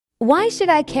Why should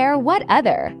I care what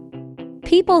other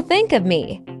people think of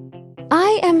me?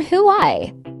 I am who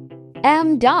I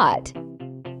am.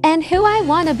 And who I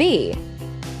wanna be.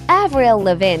 Avril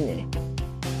Lavigne.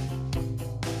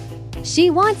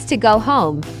 She wants to go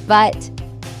home, but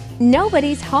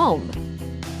nobody's home.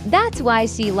 That's why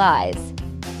she lies,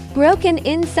 broken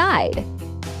inside,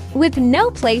 with no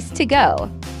place to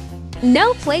go.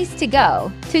 No place to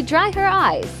go to dry her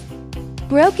eyes.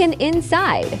 Broken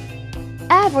inside.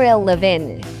 Avril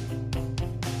Lavigne.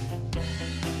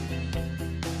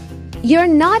 You're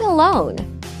not alone.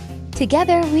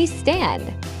 Together we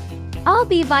stand. I'll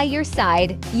be by your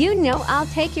side, you know I'll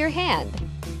take your hand.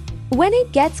 When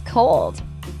it gets cold,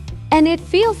 and it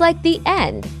feels like the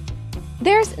end,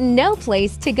 there's no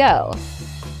place to go.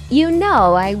 You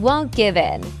know I won't give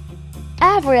in.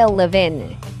 Avril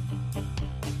Lavigne.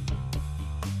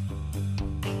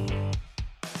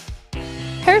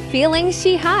 Her feelings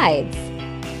she hides.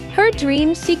 Her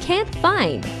dreams she can't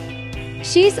find.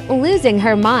 She's losing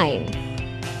her mind.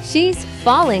 She's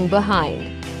falling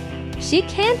behind. She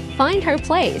can't find her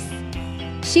place.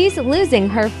 She's losing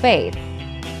her faith.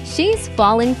 She's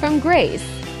falling from grace.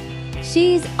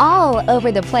 She's all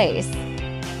over the place.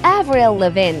 Avril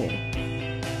Lavigne.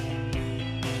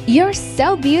 You're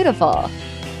so beautiful,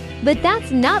 but that's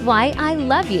not why I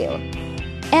love you.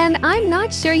 And I'm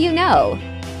not sure you know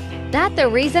that the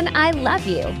reason I love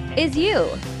you is you.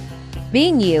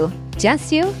 Being you,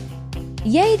 just you.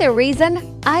 Yea, the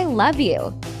reason I love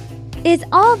you is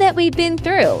all that we've been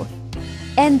through.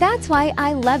 And that's why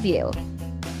I love you.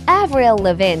 Avril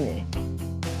Lavigne.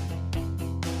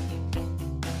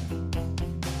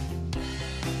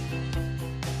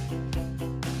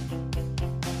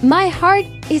 My heart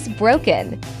is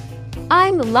broken.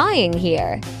 I'm lying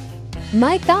here.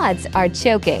 My thoughts are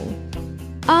choking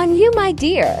on you, my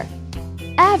dear.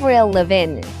 Avril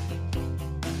Lavigne.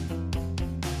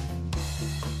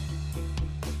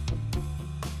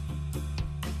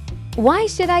 Why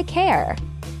should I care?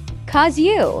 'Cause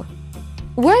you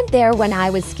weren't there when I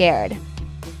was scared.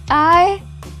 I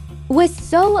was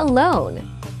so alone.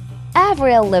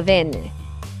 Avril Lavigne.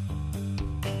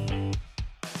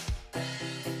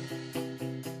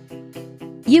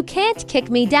 You can't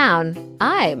kick me down.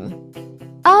 I'm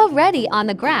already on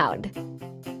the ground.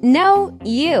 No,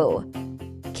 you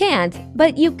can't,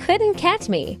 but you couldn't catch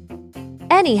me.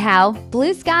 Anyhow,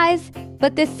 blue skies,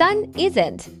 but the sun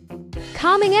isn't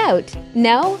coming out,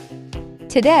 no?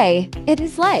 Today, it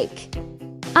is like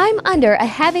I'm under a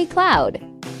heavy cloud.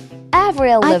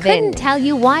 Avril Lavigne. I couldn't tell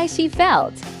you why she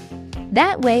felt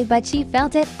that way, but she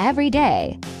felt it every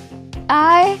day.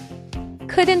 I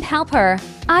couldn't help her.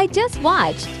 I just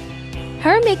watched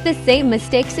her make the same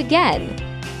mistakes again.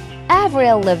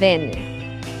 Avril Lavigne.